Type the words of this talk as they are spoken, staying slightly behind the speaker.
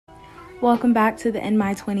Welcome back to the In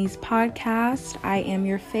My 20s podcast. I am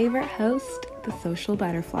your favorite host, the Social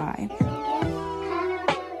Butterfly.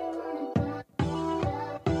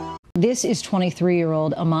 This is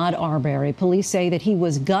 23-year-old Ahmaud Arbery. Police say that he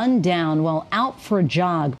was gunned down while out for a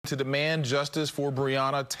jog. To demand justice for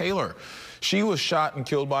Breonna Taylor. She was shot and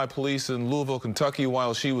killed by police in Louisville, Kentucky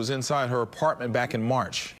while she was inside her apartment back in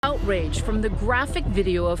March. Outrage from the graphic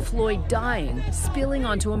video of Floyd dying, spilling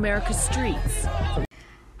onto America's streets.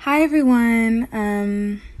 Hi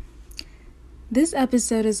everyone. This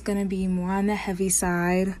episode is going to be more on the heavy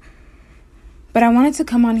side, but I wanted to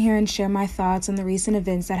come on here and share my thoughts on the recent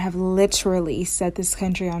events that have literally set this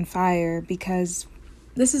country on fire, because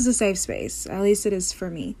this is a safe space. At least it is for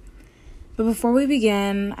me. But before we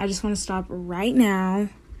begin, I just want to stop right now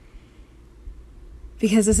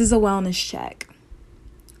because this is a wellness check.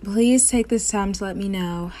 Please take this time to let me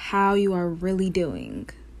know how you are really doing.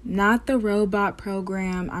 Not the robot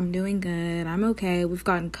program, I'm doing good, I'm okay, we've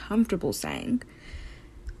gotten comfortable saying.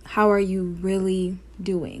 How are you really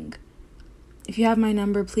doing? If you have my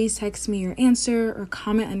number, please text me your answer or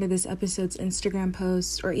comment under this episode's Instagram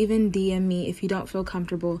post, or even DM me if you don't feel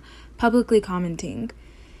comfortable publicly commenting.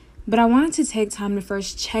 But I wanted to take time to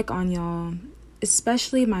first check on y'all,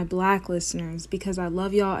 especially my Black listeners, because I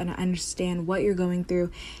love y'all and I understand what you're going through,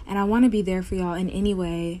 and I want to be there for y'all in any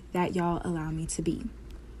way that y'all allow me to be.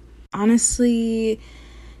 Honestly,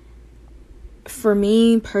 for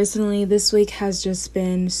me personally, this week has just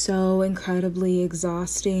been so incredibly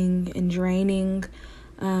exhausting and draining.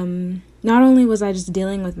 Not only was I just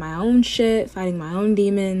dealing with my own shit, fighting my own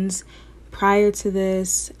demons prior to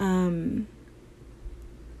this, dealing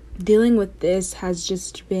with this has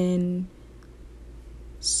just been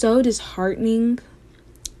so disheartening,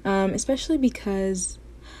 especially because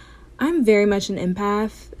I'm very much an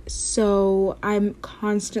empath. So I'm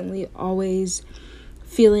constantly always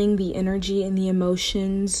feeling the energy and the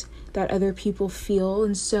emotions that other people feel.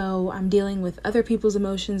 And so I'm dealing with other people's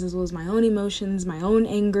emotions as well as my own emotions, my own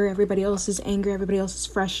anger, everybody else's anger, everybody else's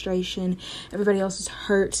frustration, everybody else's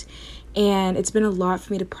hurt. And it's been a lot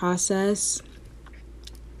for me to process,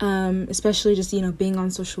 especially just, being on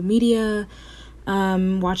social media,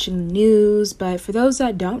 watching the news. But for those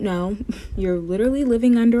that don't know, you're literally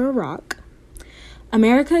living under a rock.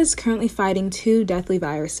 America is currently fighting two deadly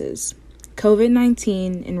viruses,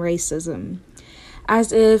 COVID-19 and racism.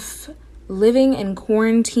 As if living in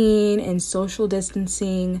quarantine and social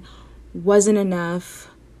distancing wasn't enough,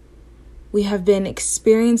 we have been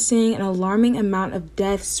experiencing an alarming amount of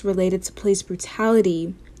deaths related to police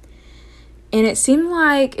brutality. And it seemed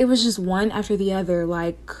like it was just one after the other,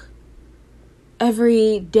 like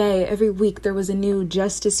every day, every week, there was a new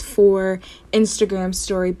Justice for Instagram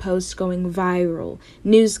story post going viral,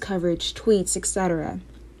 news coverage, tweets, etc.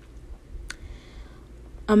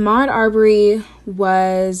 Ahmaud Arbery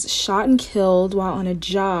was shot and killed while on a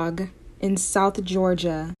jog in South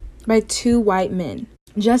Georgia by two white men.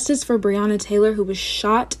 Justice for Breonna Taylor, who was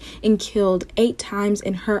shot and killed 8 times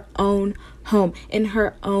in her own home, in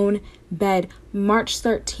her own bed, March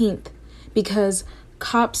 13th, because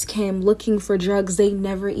cops came looking for drugs they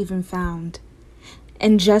never even found.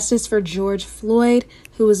 And justice for George Floyd,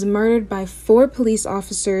 who was murdered by 4 police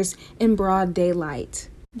officers in broad daylight.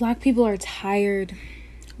 Black people are tired.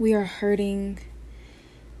 We are hurting.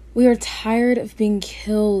 We are tired of being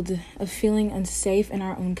killed, of feeling unsafe in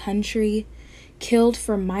our own country, killed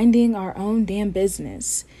for minding our own damn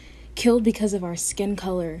business, killed because of our skin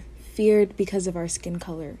color, feared because of our skin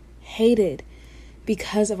color, hated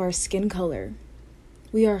because of our skin color.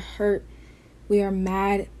 We are hurt, we are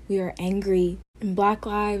mad, we are angry, and Black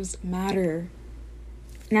lives matter.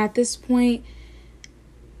 And at this point,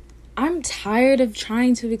 I'm tired of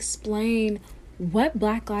trying to explain what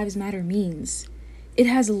Black Lives Matter means. It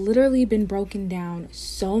has literally been broken down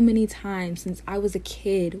so many times since I was a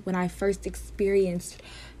kid when I first experienced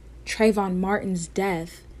Trayvon Martin's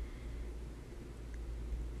death,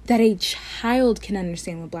 that a child can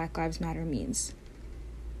understand what Black Lives Matter means.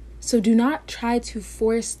 So do not try to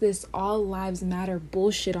force this all lives matter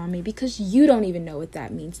bullshit on me, because you don't even know what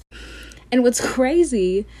that means. And what's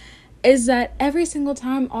crazy is that every single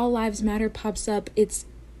time all lives matter pops up, it's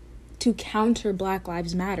to counter Black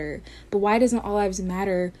Lives Matter. But why doesn't all lives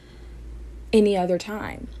matter any other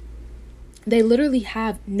time? They literally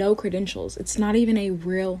have no credentials. It's not even a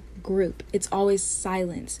real group. It's always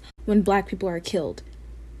silence when Black people are killed.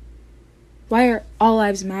 Why are all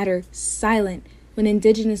lives matter silent when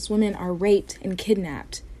Indigenous women are raped and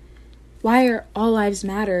kidnapped? Why are all lives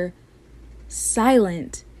matter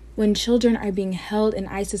silent when children are being held in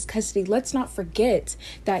ISIS custody? Let's not forget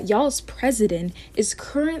that y'all's president is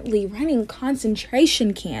currently running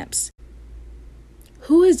concentration camps.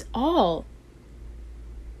 Who is all?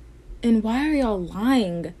 And why are y'all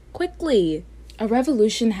lying? Quickly. A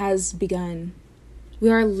revolution has begun. We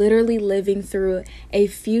are literally living through a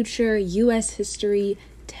future U.S. history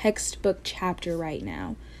textbook chapter right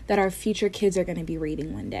now that our future kids are going to be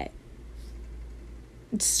reading one day.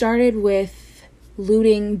 It started with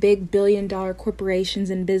looting big billion-dollar corporations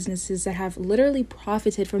and businesses that have literally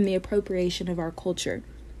profited from the appropriation of our culture.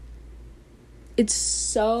 It's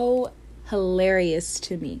so hilarious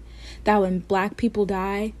to me that when Black people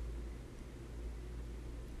die,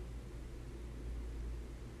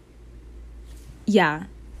 yeah,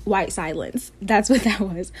 white silence. That's what that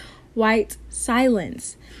was. White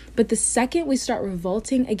silence. But the second we start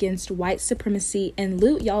revolting against white supremacy and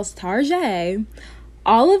loot y'all's target,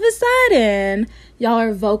 all of a sudden, y'all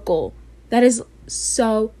are vocal. That is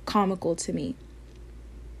so comical to me.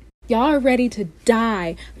 Y'all are ready to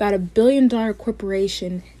die about $1 billion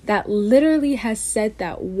corporation that literally has said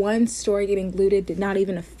that one store getting looted did not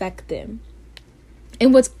even affect them.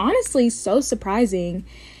 And what's honestly so surprising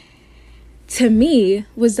to me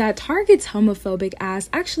was that Target's homophobic ass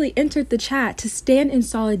actually entered the chat to stand in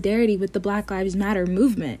solidarity with the Black Lives Matter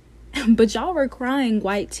movement. But y'all were crying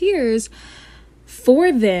white tears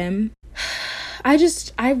for them. I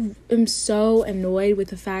am so annoyed with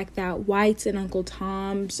the fact that whites and Uncle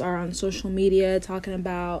Toms are on social media talking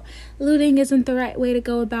about looting isn't the right way to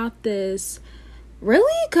go about this.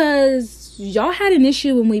 Really? Because y'all had an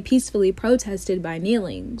issue when we peacefully protested by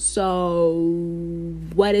kneeling. So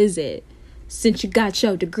what is it? Since you got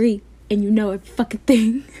your degree and you know every fucking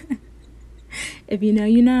thing. If you know,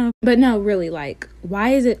 you know. But no, really, like, why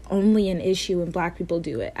is it only an issue when Black people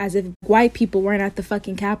do it? As if white people weren't at the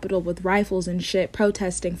fucking Capitol with rifles and shit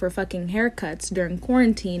protesting for fucking haircuts during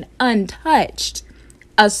quarantine untouched.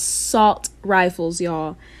 Assault rifles,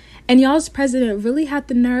 y'all. And y'all's president really had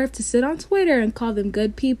the nerve to sit on Twitter and call them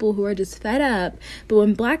good people who are just fed up. But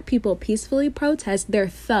when Black people peacefully protest, they're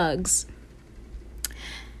thugs.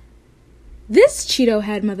 This Cheeto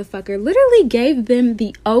head motherfucker literally gave them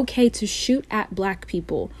the okay to shoot at Black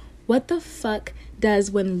people. What the fuck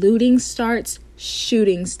does when looting starts,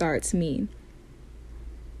 shooting starts mean?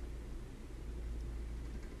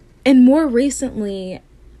 And more recently,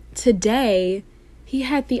 today, he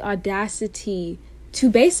had the audacity to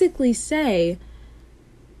basically say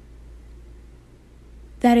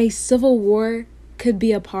that a civil war could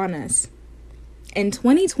be upon us. In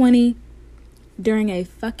 2020, during a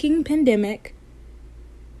fucking pandemic,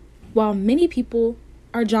 while many people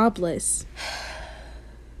are jobless.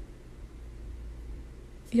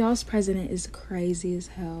 Y'all's president is crazy as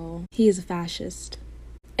hell. He is a fascist.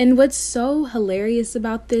 And what's so hilarious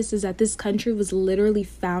about this is that this country was literally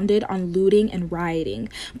founded on looting and rioting.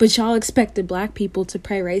 But y'all expected Black people to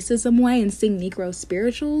pray racism away and sing Negro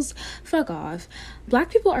spirituals? Fuck off. Black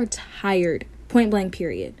people are tired. Point blank,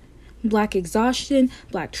 period. Black exhaustion,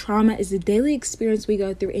 Black trauma is the daily experience we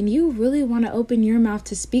go through, and you really want to open your mouth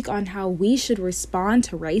to speak on how we should respond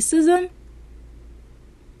to racism?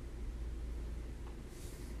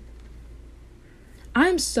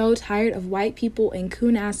 I'm so tired of white people and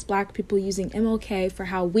coon-ass Black people using MLK for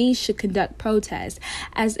how we should conduct protests,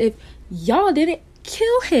 as if y'all didn't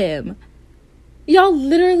kill him. Y'all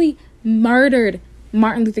literally murdered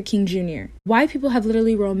Martin Luther King Jr. White people have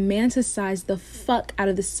literally romanticized the fuck out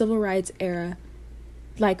of the civil rights era.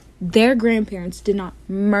 Like, their grandparents did not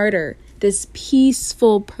murder this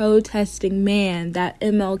peaceful protesting man that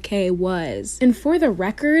MLK was. And for the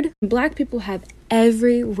record, Black people have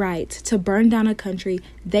every right to burn down a country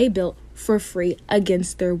they built for free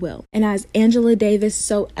against their will. And as Angela Davis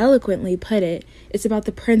so eloquently put it, it's about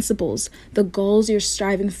the principles, the goals you're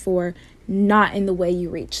striving for, not in the way you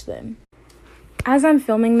reach them. As I'm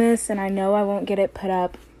filming this, and I know I won't get it put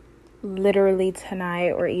up literally tonight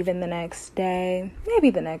or even the next day, maybe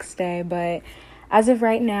the next day, but as of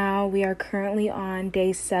right now, we are currently on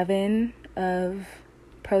day 7 of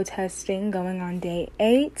protesting, going on day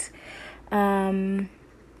 8. And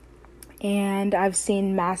I've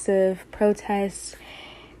seen massive protests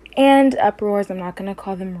and uproars, I'm not going to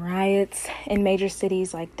call them riots, in major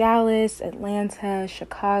cities like Dallas, Atlanta,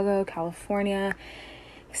 Chicago, California,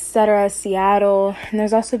 etc., Seattle. And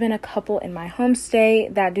there's also been a couple in my home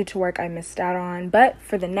state that due to work I missed out on. But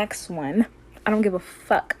for the next one, I don't give a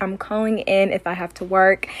fuck. I'm calling in if I have to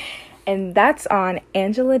work. And that's on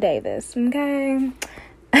Angela Davis, okay?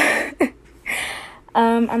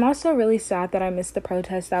 I'm also really sad that I missed the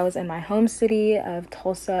protest that was in my home city of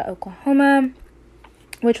Tulsa, Oklahoma,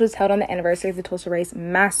 which was held on the anniversary of the Tulsa Race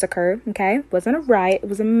Massacre, okay? It wasn't a riot, it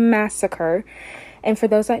was a massacre. And for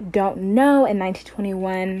those that don't know, in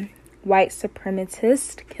 1921, white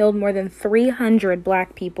supremacists killed more than 300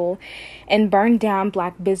 black people and burned down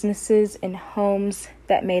black businesses and homes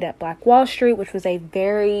that made up Black Wall Street, which was a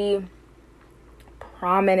very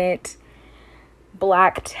prominent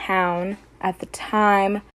black town at the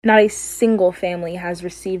time. Not a single family has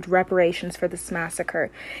received reparations for this massacre,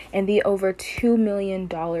 and the over $2 million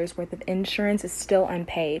worth of insurance is still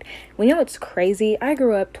unpaid. Well, you know what's crazy? I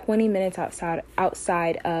grew up 20 minutes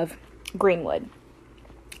outside of Greenwood.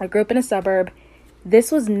 I grew up in a suburb.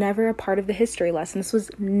 This was never a part of the history lesson. This was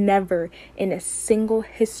never in a single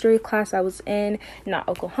history class I was in. Not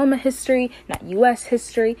Oklahoma history, not U.S.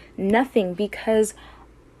 history, nothing, because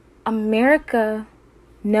America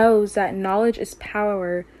knows that knowledge is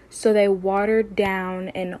power, so they watered down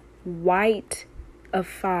and whiteified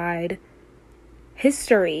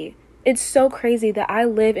history. It's so crazy that I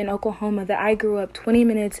live in Oklahoma, that I grew up 20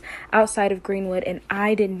 minutes outside of Greenwood, and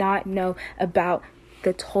I did not know about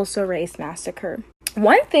the Tulsa Race Massacre.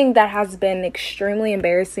 One thing that has been extremely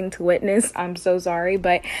embarrassing to witness, I'm so sorry,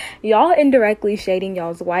 but y'all indirectly shading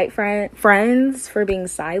y'all's white friends for being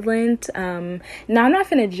silent. Now, I'm not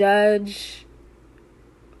finna judge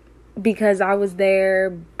because I was there,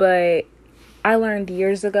 but I learned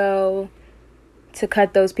years ago to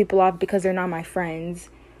cut those people off because they're not my friends.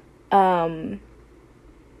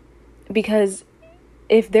 Because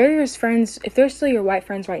if they're your friends, if they're still your white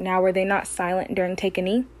friends right now, were they not silent during Take a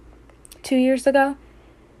Knee 2 years ago?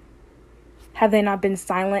 Have they not been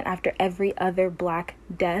silent after every other black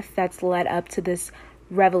death that's led up to this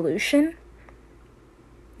revolution?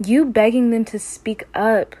 You begging them to speak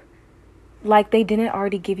up like they didn't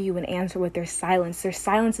already give you an answer with their silence. Their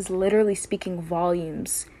silence is literally speaking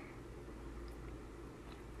volumes.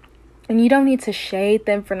 And you don't need to shade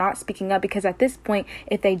them for not speaking up, because at this point,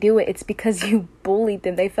 if they do it, it's because you bullied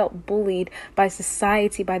them. They felt bullied by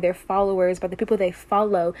society, by their followers, by the people they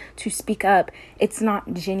follow to speak up. It's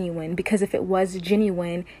not genuine, because if it was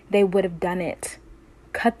genuine, they would have done it.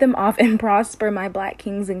 Cut them off and prosper, my black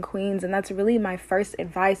kings and queens. And that's really my first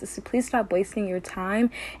advice, is to please stop wasting your time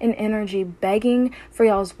and energy begging for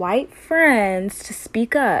y'all's white friends to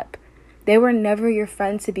speak up. They were never your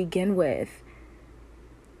friends to begin with.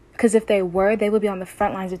 Because if they were, they would be on the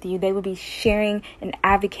front lines with you. They would be sharing and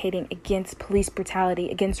advocating against police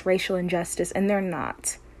brutality, against racial injustice, and they're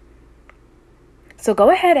not. So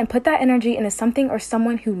go ahead and put that energy into something or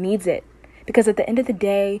someone who needs it. Because at the end of the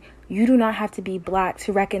day, you do not have to be black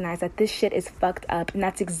to recognize that this shit is fucked up. And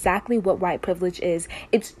that's exactly what white privilege is.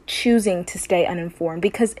 It's choosing to stay uninformed,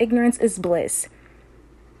 because ignorance is bliss.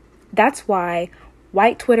 That's why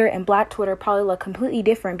white Twitter and black Twitter probably look completely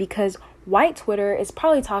different, because white Twitter is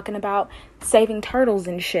probably talking about saving turtles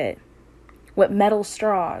and shit with metal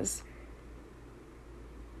straws.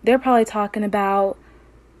 They're probably talking about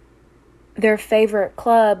their favorite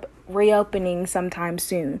club reopening sometime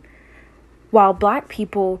soon. While black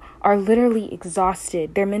people are literally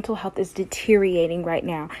exhausted, their mental health is deteriorating right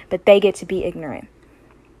now, but they get to be ignorant.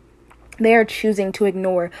 They are choosing to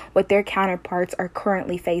ignore what their counterparts are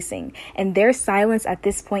currently facing, and their silence at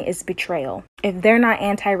this point is betrayal. If they're not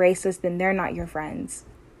anti-racist, then they're not your friends.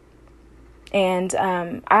 And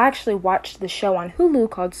I actually watched the show on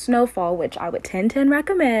Hulu called Snowfall, which I would 10/10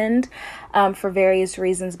 recommend for various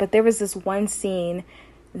reasons. But there was this one scene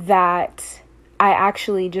that I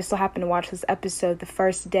actually just so happened to watch this episode the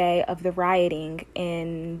first day of the rioting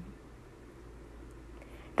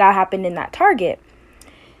that happened in that Target.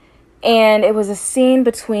 And it was a scene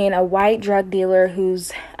between a white drug dealer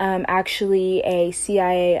who's actually a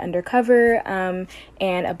CIA undercover and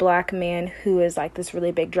a black man who is like this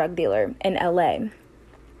really big drug dealer in LA.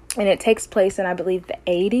 And it takes place in, I believe, the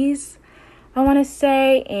 80s, I want to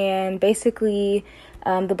say. And basically,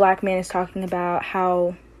 the black man is talking about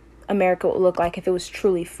how America would look like if it was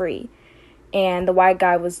truly free. And the white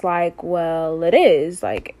guy was like, well, it is,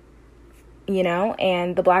 like, you know,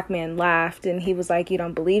 and the black man laughed and he was like, you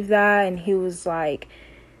don't believe that? And he was like,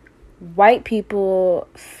 white people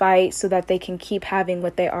fight so that they can keep having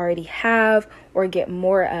what they already have or get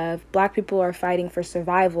more of. Black people are fighting for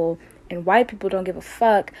survival, and white people don't give a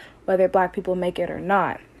fuck whether black people make it or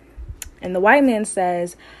not. And the white man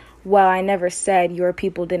says, well, I never said your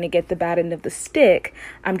people didn't get the bad end of the stick.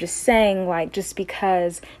 I'm just saying, like, just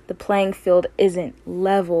because the playing field isn't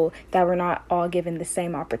level, that we're not all given the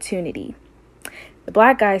same opportunity. The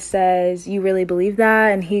black guy says, you really believe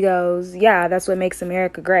that? And he goes, yeah, that's what makes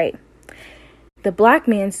America great. The black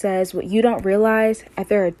man says, what you don't realize, that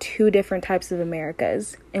there are two different types of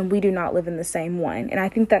Americas, and we do not live in the same one. And I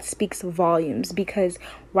think that speaks volumes, because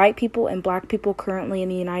white people and black people currently in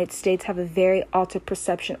the United States have a very altered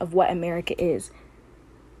perception of what America is.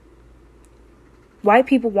 White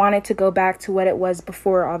people wanted to go back to what it was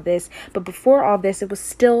before all this. But before all this, it was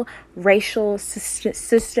still racial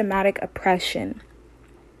systematic oppression.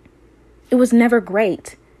 It was never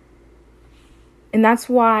great. And that's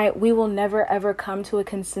why we will never, ever come to a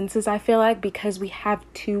consensus, I feel like, because we have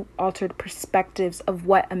two altered perspectives of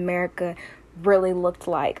what America really looked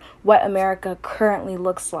like, what America currently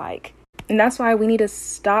looks like. And that's why we need to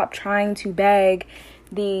stop trying to beg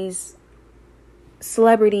these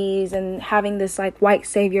celebrities and having this like white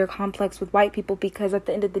savior complex with white people, because at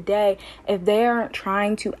the end of the day, if they aren't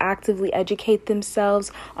trying to actively educate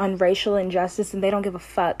themselves on racial injustice, then they don't give a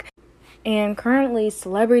fuck. And currently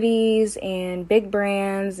celebrities and big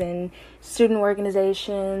brands and student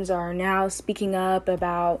organizations are now speaking up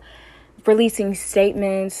about releasing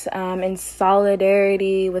statements in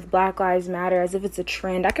solidarity with Black Lives Matter, as if it's a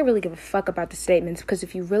trend. I could really give a fuck about the statements, because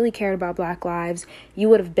if you really cared about Black lives, you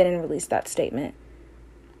would have been and released that statement.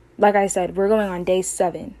 Like I said, we're going on day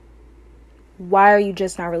 7. Why are you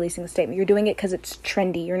just not releasing a statement? You're doing it because it's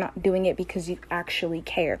trendy. You're not doing it because you actually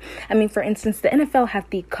care. I mean, for instance, the NFL had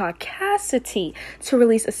the caucasity to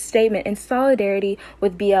release a statement in solidarity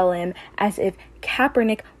with BLM as if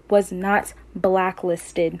Kaepernick was not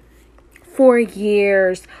blacklisted. For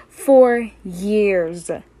years.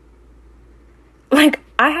 Like,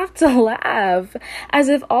 I have to laugh, as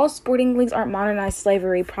if all sporting leagues aren't modernized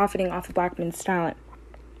slavery profiting off of Black men's talent.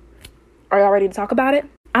 Are y'all ready to talk about it?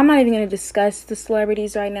 I'm not even going to discuss the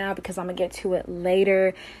celebrities right now because I'm going to get to it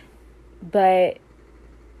later. But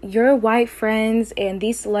your white friends and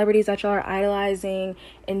these celebrities that y'all are idolizing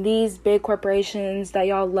and these big corporations that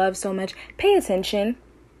y'all love so much, pay attention.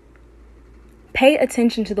 Pay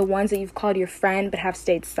attention to the ones that you've called your friend but have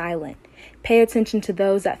stayed silent. Pay attention to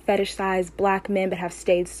those that fetishize Black men but have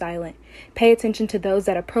stayed silent. Pay attention to those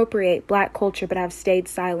that appropriate Black culture but have stayed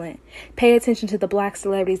silent. Pay attention to the Black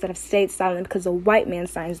celebrities that have stayed silent because a white man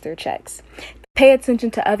signs their checks. Pay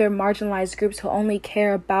attention to other marginalized groups who only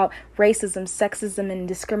care about racism, sexism, and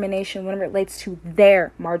discrimination when it relates to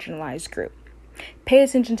their marginalized group. Pay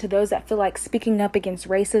attention to those that feel like speaking up against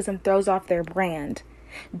racism throws off their brand.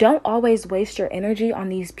 Don't always waste your energy on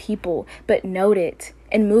these people, but note it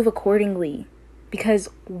and move accordingly, because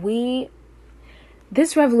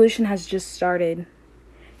this revolution has just started,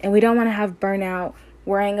 and we don't want to have burnout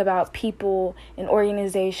worrying about people and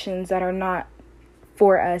organizations that are not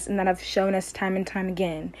for us and that have shown us time and time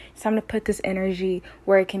again. It's time to put this energy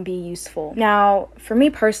where it can be useful. Now, for me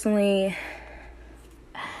personally,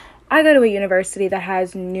 I go to a university that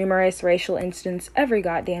has numerous racial incidents every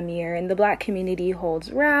goddamn year, and the Black community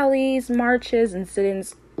holds rallies, marches, and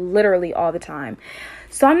sit-ins literally all the time.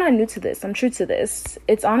 So I'm not new to this. I'm true to this.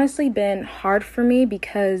 It's honestly been hard for me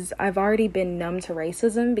because I've already been numb to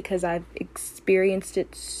racism because I've experienced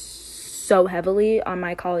it so heavily on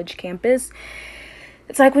my college campus.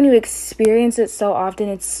 It's like when you experience it so often,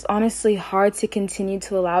 it's honestly hard to continue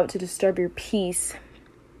to allow it to disturb your peace.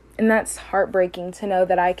 And that's heartbreaking to know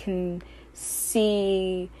that I can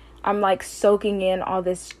see, I'm like soaking in all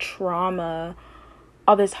this trauma,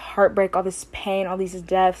 all this heartbreak, all this pain, all these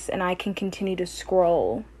deaths, and I can continue to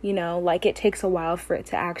scroll, you know, like it takes a while for it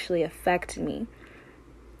to actually affect me.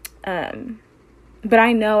 But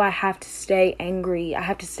I know I have to stay angry. I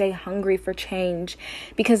have to stay hungry for change,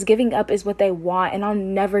 because giving up is what they want, and I'll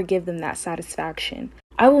never give them that satisfaction.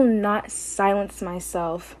 I will not silence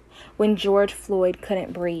myself when George Floyd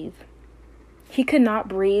couldn't breathe. He could not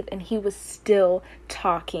breathe, and he was still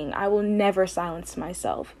talking. I will never silence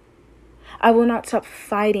myself. I will not stop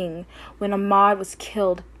fighting when Ahmaud was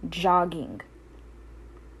killed jogging.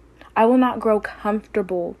 I will not grow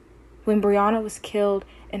comfortable when Breonna was killed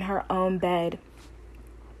in her own bed.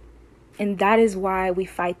 And that is why we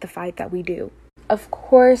fight the fight that we do. Of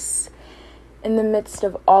course, in the midst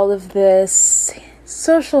of all of this,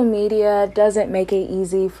 social media doesn't make it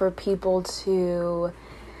easy for people to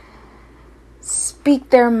speak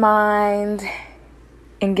their mind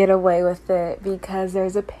and get away with it, because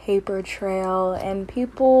there's a paper trail, and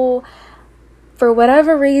people, for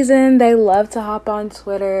whatever reason, they love to hop on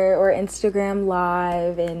Twitter or Instagram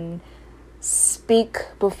Live and speak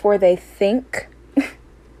before they think.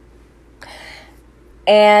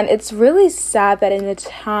 And it's really sad that in a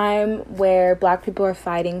time where Black people are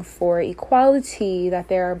fighting for equality, that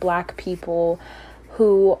there are Black people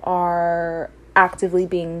who are actively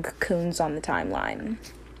being coons on the timeline.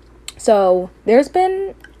 So there's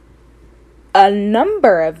been a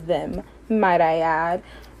number of them, might I add,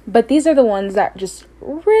 but these are the ones that just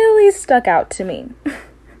really stuck out to me.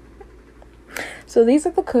 So these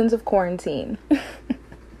are the coons of quarantine.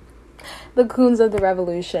 the coons of the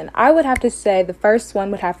revolution. I would have to say the first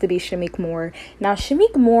one would have to be Shameik Moore. Now,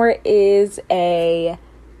 Shameik Moore is a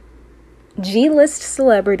G-list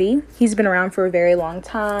celebrity. He's been around for a very long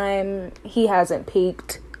time. He hasn't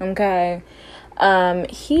peaked, okay?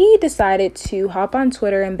 He decided to hop on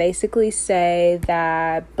Twitter and basically say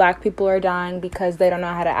that black people are dying because they don't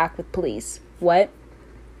know how to act with police. What?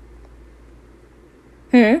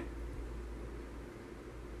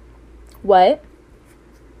 What?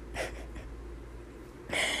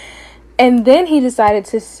 And then he decided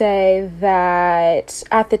to say that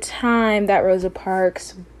at the time that Rosa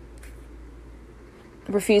Parks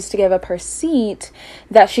refused to give up her seat,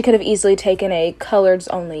 that she could have easily taken a coloreds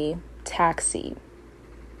only taxi.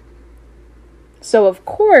 So of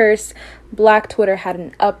course, Black Twitter had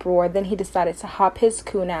an uproar. Then he decided to hop his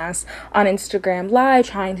coon ass on Instagram Live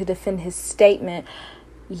trying to defend his statement.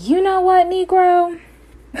 You know what, Negro?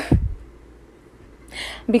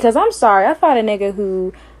 Because I'm sorry, I thought a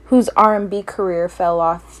nigga whose R&B career fell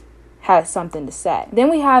off had something to say. Then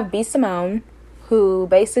we have B. Simone, who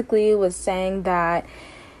basically was saying that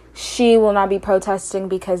she will not be protesting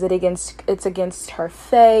because it's against her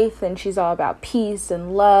faith, and she's all about peace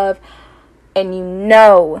and love. And you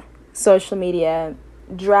know, social media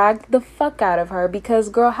dragged the fuck out of her because,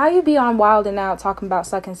 girl, how you be on Wild and Out talking about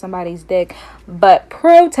sucking somebody's dick, but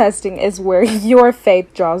protesting is where your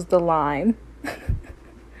faith draws the line.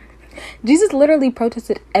 Jesus literally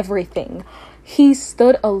protested everything. He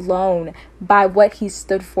stood alone by what he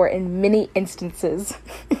stood for in many instances.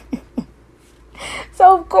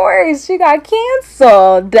 So, of course, she got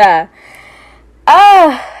canceled. Then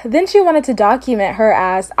she wanted to document her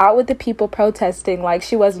ass out with the people protesting like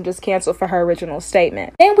she wasn't just canceled for her original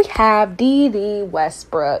statement. Then we have Dede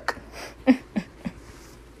Westbrook.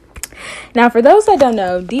 Now, for those that don't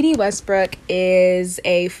know, Dede Westbrook is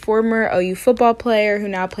a former OU football player who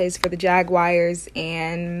now plays for the Jaguars,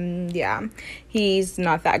 and yeah, he's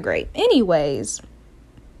not that great. Anyways,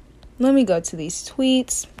 let me go to these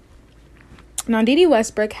tweets. Now, Dede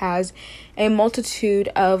Westbrook has a multitude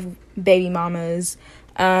of baby mamas.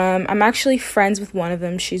 I'm actually friends with one of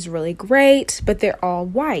them. She's really great, but they're all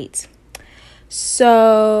white.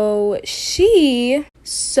 So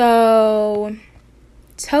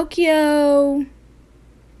Tokyo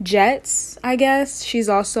Jets, I guess. She's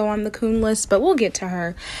also on the coon list, but we'll get to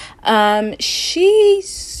her. She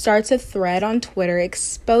starts a thread on Twitter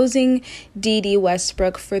exposing Dede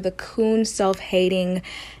Westbrook for the coon self-hating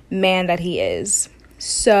man that he is.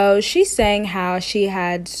 So she's saying how she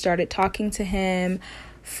had started talking to him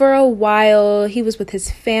for a while. He was with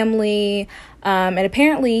his family, and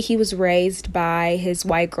apparently he was raised by his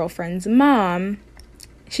white girlfriend's mom.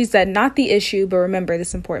 She said, not the issue, but remember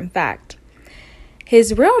this important fact.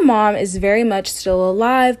 His real mom is very much still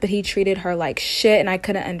alive, but he treated her like shit, and I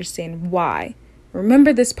couldn't understand why.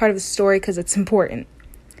 Remember this part of the story because it's important.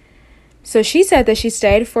 So she said that she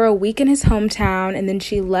stayed for a week in his hometown, and then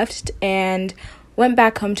she left and went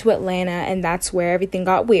back home to Atlanta, and that's where everything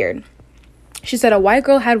got weird. She said a white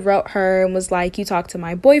girl had wrote her and was like, you talked to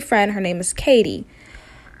my boyfriend, her name is Katie.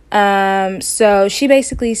 So she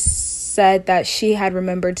basically said that she had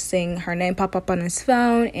remembered seeing her name pop up on his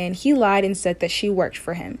phone, and he lied and said that she worked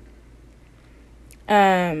for him.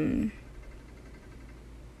 Then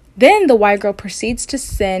the white girl proceeds to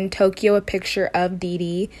send Tokyo a picture of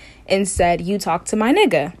Dede and said, you talked to my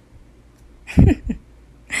nigga.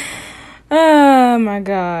 Oh my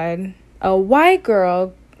God. A white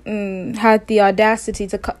girl had the audacity,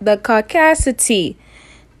 the caucasity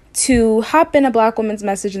to hop in a black woman's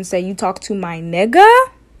message and say, you talked to my nigga?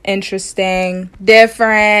 Interesting.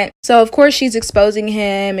 Different. So, of course, she's exposing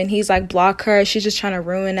him, and he's like, block her. She's just trying to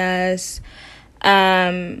ruin us.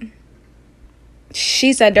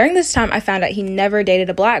 She said, during this time, I found out he never dated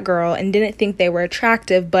a black girl and didn't think they were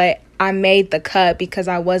attractive, but I made the cut because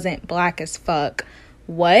I wasn't black as fuck.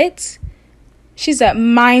 What? She said,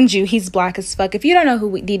 mind you, he's black as fuck. If you don't know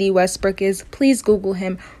who Dede Westbrook is, please Google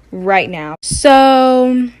him right now.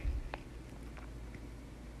 So,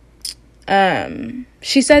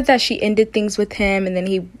 she said that she ended things with him, and then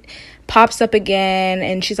he pops up again,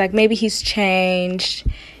 and she's like, maybe he's changed.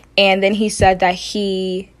 And then he said that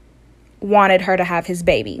he wanted her to have his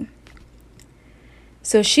baby.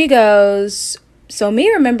 So she goes, so me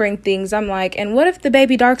remembering things, I'm like, and what if the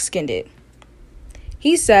baby dark-skinned it?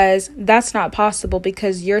 He says, that's not possible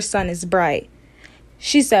because your son is bright.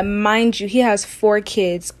 She said, mind you, he has 4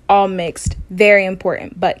 kids, all mixed. Very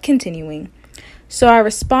important, but continuing. So I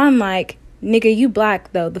respond like, nigga, you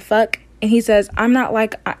black though, the fuck? And he says,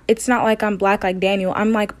 it's not like I'm black like Daniel,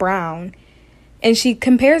 I'm like brown. And she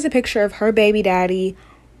compares a picture of her baby daddy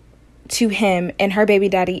to him, and her baby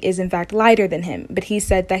daddy is in fact lighter than him, but he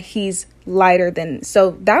said that he's lighter than,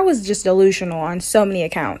 so that was just delusional on so many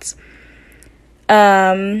accounts.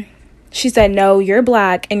 She said, no, you're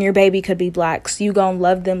black and your baby could be black, so you gonna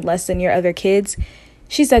love them less than your other kids?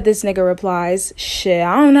 She said this nigga replies, shit,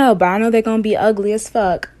 I don't know, but I know they're gonna be ugly as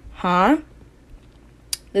fuck. Huh?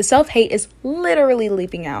 The self-hate is literally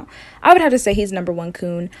leaping out. I would have to say he's number one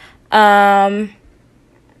coon.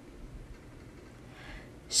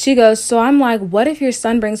 She goes, so I'm like, what if your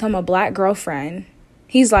son brings home a black girlfriend?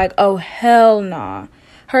 He's like, oh, hell nah.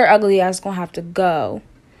 Her ugly ass gonna have to go.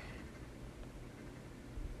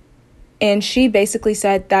 And she basically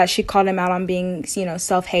said that she called him out on being,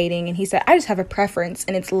 self-hating. And he said, I just have a preference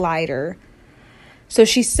and it's lighter. So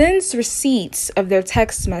she sends receipts of their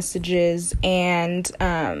text messages. And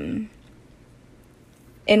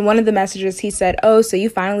in one of the messages, he said, oh, so you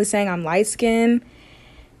finally saying I'm light-skinned?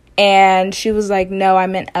 And she was like, no, I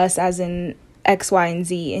meant us as in X, Y, and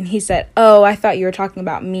Z. And he said, oh, I thought you were talking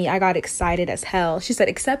about me. I got excited as hell. She said,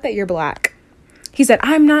 except that you're black. He said,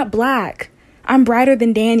 I'm not black. I'm brighter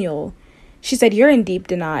than Daniel. She said, you're in deep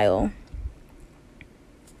denial.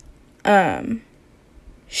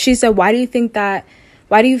 She said, why do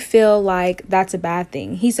you feel like that's a bad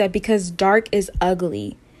thing? He said, because dark is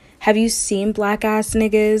ugly. Have you seen black ass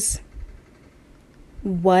niggas?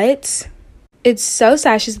 What? It's so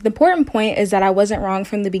sad. She said, the important point is that I wasn't wrong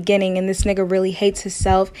from the beginning, and this nigga really hates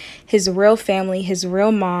himself, his real family, his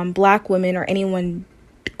real mom, black women, or anyone,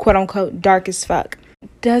 quote unquote, dark as fuck.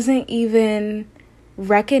 Doesn't even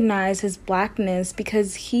recognize his blackness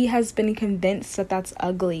because he has been convinced that that's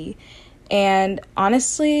ugly. And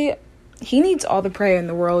honestly, he needs all the prayer in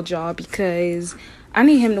the world, y'all, because I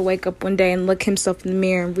need him to wake up one day and look himself in the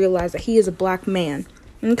mirror and realize that he is a black man.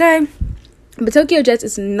 Okay? But Tokyo Jetz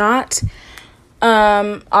is not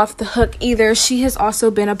off the hook either. She has also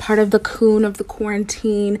been a part of the coon of the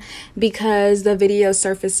quarantine because the video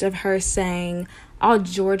surfaced of her saying, I'll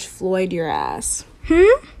George Floyd your ass.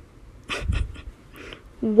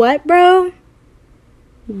 What, bro?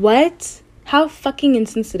 What? How fucking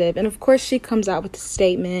insensitive. And of course she comes out with a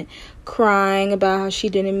statement crying about how she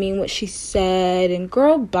didn't mean what she said, and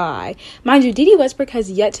girl, bye. Mind you, Dede Westbrook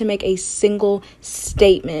has yet to make a single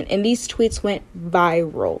statement, and these tweets went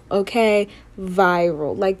viral, okay?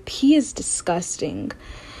 Viral. Like, he is disgusting.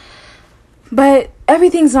 But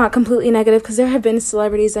everything's not completely negative because there have been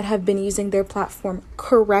celebrities that have been using their platform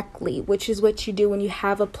correctly, which is what you do when you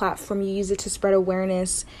have a platform. You use it to spread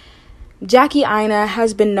awareness. Jackie Aina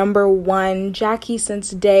has been number one. Jackie,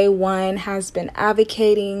 since day one, has been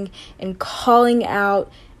advocating and calling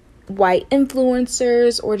out white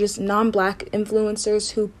influencers or just non-black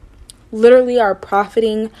influencers who literally are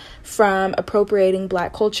profiting from appropriating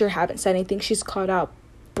black culture. Haven't said anything. She's called out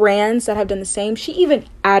brands that have done the same. She even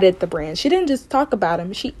added the brands. She didn't just talk about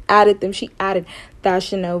them. She added them. She added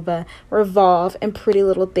Fashion Nova, Revolve, and Pretty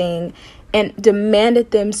Little Thing, and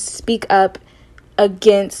demanded them speak up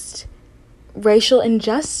against racial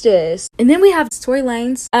injustice. And then we have Tory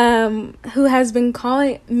Lanez, who has been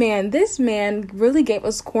calling, this man really gave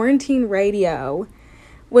us quarantine radio,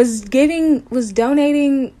 was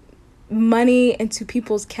donating money into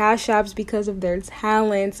people's cash apps because of their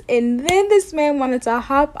talents. And then this man wanted to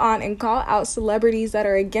hop on and call out celebrities that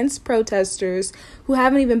are against protesters who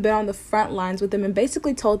haven't even been on the front lines with them, and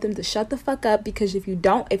basically told them to shut the fuck up, because if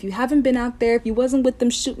you haven't been out there, if you wasn't with them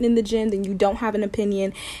shooting in the gym, then you don't have an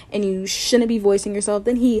opinion and you shouldn't be voicing yourself.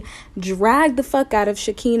 Then he dragged the fuck out of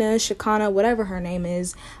Shakana, whatever her name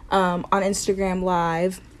is, on Instagram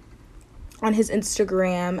Live, on his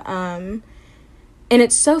Instagram. And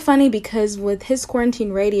it's so funny because with his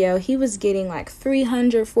quarantine radio, he was getting like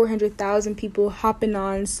 300, 400,000 people hopping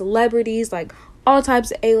on, celebrities, like all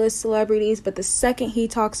types of A-list celebrities. But the second he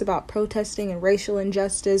talks about protesting and racial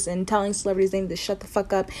injustice and telling celebrities they need to shut the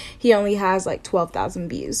fuck up, he only has like 12,000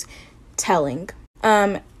 views. Telling.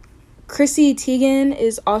 Chrissy Teigen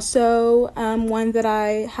is also one that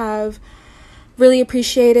I have really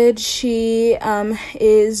appreciated. She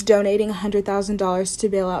is donating $100,000 to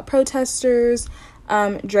bail out protesters.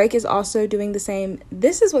 Drake is also doing the same.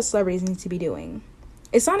 This is what celebrities need to be doing.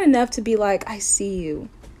 It's not enough to be like, I see you.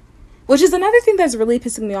 Which is another thing that's really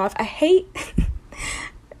pissing me off. I hate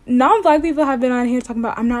non-black people have been on here talking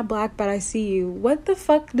about, I'm not black, but I see you. What the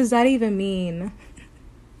fuck does that even mean?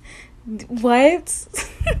 What?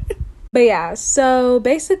 But yeah, so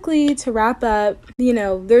basically to wrap up,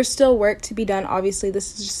 there's still work to be done. Obviously,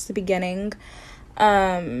 this is just the beginning.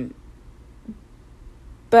 But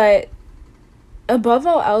above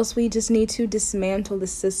all else, we just need to dismantle the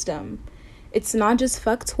system. It's not just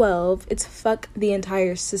fuck 12, it's fuck the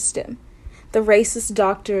entire system. the racist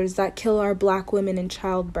doctors that kill our black women in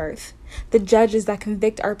childbirth, the judges that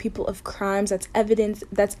convict our people of crimes that's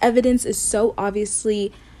evidence is so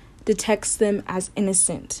obviously detects them as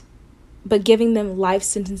innocent, but giving them life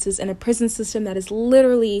sentences in a prison system that is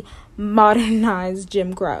literally modernized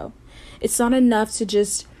Jim Crow. It's not enough to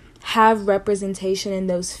just have representation in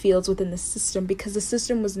those fields within the system, because the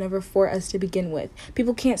system was never for us to begin with.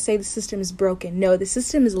 People can't say the system is broken. No, the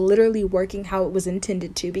system is literally working how it was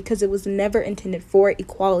intended to, because it was never intended for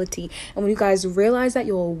equality. And when you guys realize that,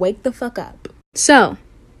 you'll wake the fuck up. So,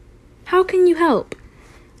 how can you help?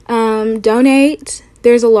 Donate.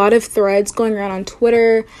 There's a lot of threads going around on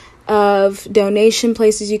Twitter of donation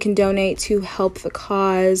places you can donate to help the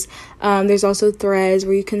cause. There's also threads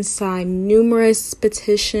where you can sign numerous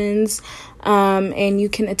petitions, and you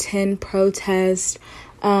can attend protests.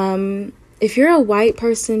 If you're a white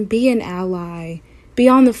person, be an ally. Be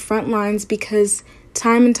on the front lines, because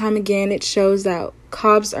time and time again it shows that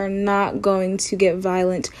cops are not going to get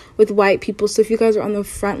violent with white people. So if you guys are on the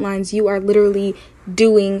front lines, you are literally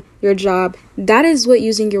doing your job. That is what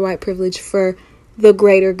using your white privilege for the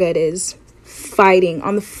greater good is, fighting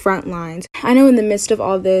on the front lines. I know in the midst of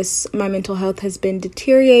all this, my mental health has been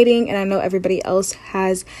deteriorating, and I know everybody else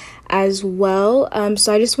has as well.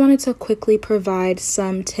 So I just wanted to quickly provide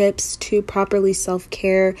some tips to properly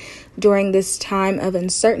self-care during this time of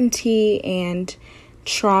uncertainty and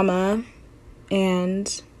trauma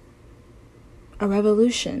and a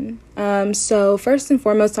revolution. So first and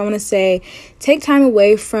foremost, I want to say, take time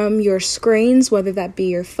away from your screens, whether that be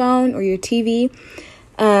your phone or your TV,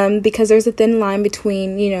 because there's a thin line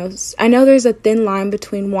between, I know there's a thin line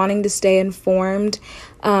between wanting to stay informed,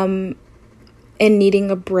 and needing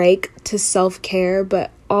a break to self-care, but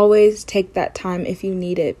always take that time if you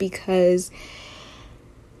need it, because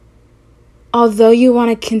although you want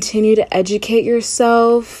to continue to educate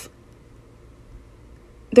yourself,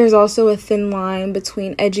 there's also a thin line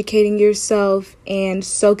between educating yourself and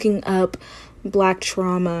soaking up Black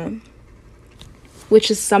trauma, which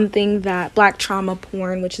is something that Black trauma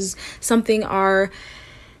porn, which is something our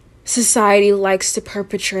society likes to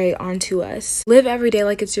perpetrate onto us. Live every day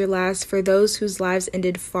like it's your last for those whose lives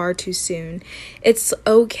ended far too soon. It's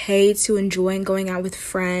okay to enjoy going out with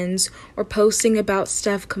friends or posting about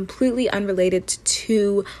stuff completely unrelated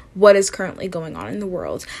to what is currently going on in the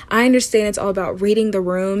world. I understand it's all about reading the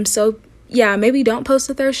room, so yeah, maybe don't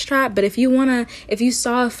post a thirst trap, but if you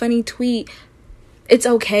saw a funny tweet, it's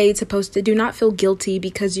okay to post it. Do not feel guilty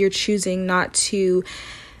because you're choosing not to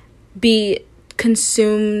be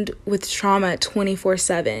consumed with trauma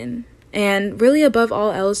 24/7. And really, above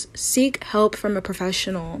all else, seek help from a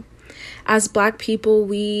professional. As Black people,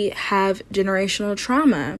 we have generational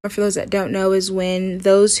trauma. For those that don't know, is when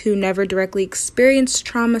those who never directly experienced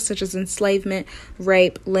trauma, such as enslavement,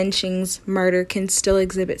 rape, lynchings, murder, can still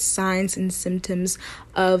exhibit signs and symptoms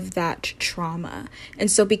of that trauma. And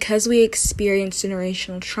so because we experience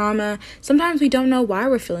generational trauma, sometimes we don't know why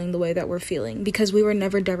we're feeling the way that we're feeling, because we were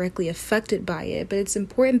never directly affected by it. But it's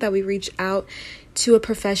important that we reach out to a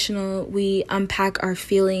professional, we unpack our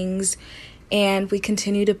feelings, and we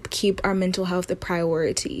continue to keep our mental health a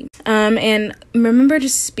priority. And remember to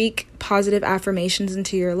speak positive affirmations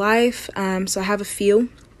into your life. So I have a few.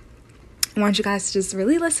 I want you guys to just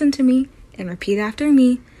really listen to me and repeat after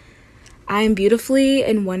me. I am beautifully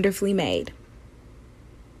and wonderfully made.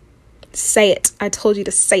 Say it. I told you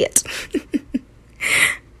to say it.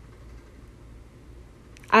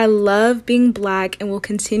 I love being Black and will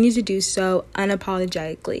continue to do so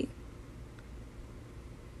unapologetically.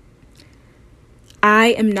 I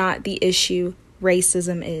am not the issue,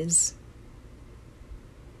 racism is.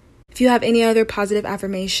 If you have any other positive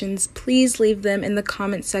affirmations, please leave them in the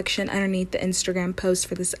comment section underneath the Instagram post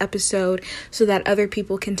for this episode so that other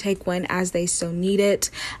people can take one as they so need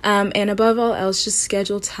it. And above all else, just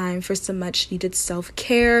schedule time for some much needed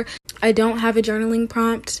self-care. I don't have a journaling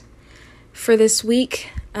prompt for this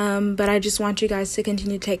week, but I just want you guys to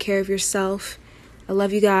continue to take care of yourself. I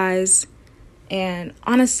love you guys. And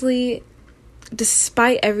honestly,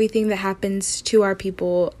 despite everything that happens to our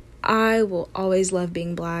people, I will always love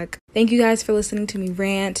being Black. Thank you guys for listening to me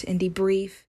rant and debrief.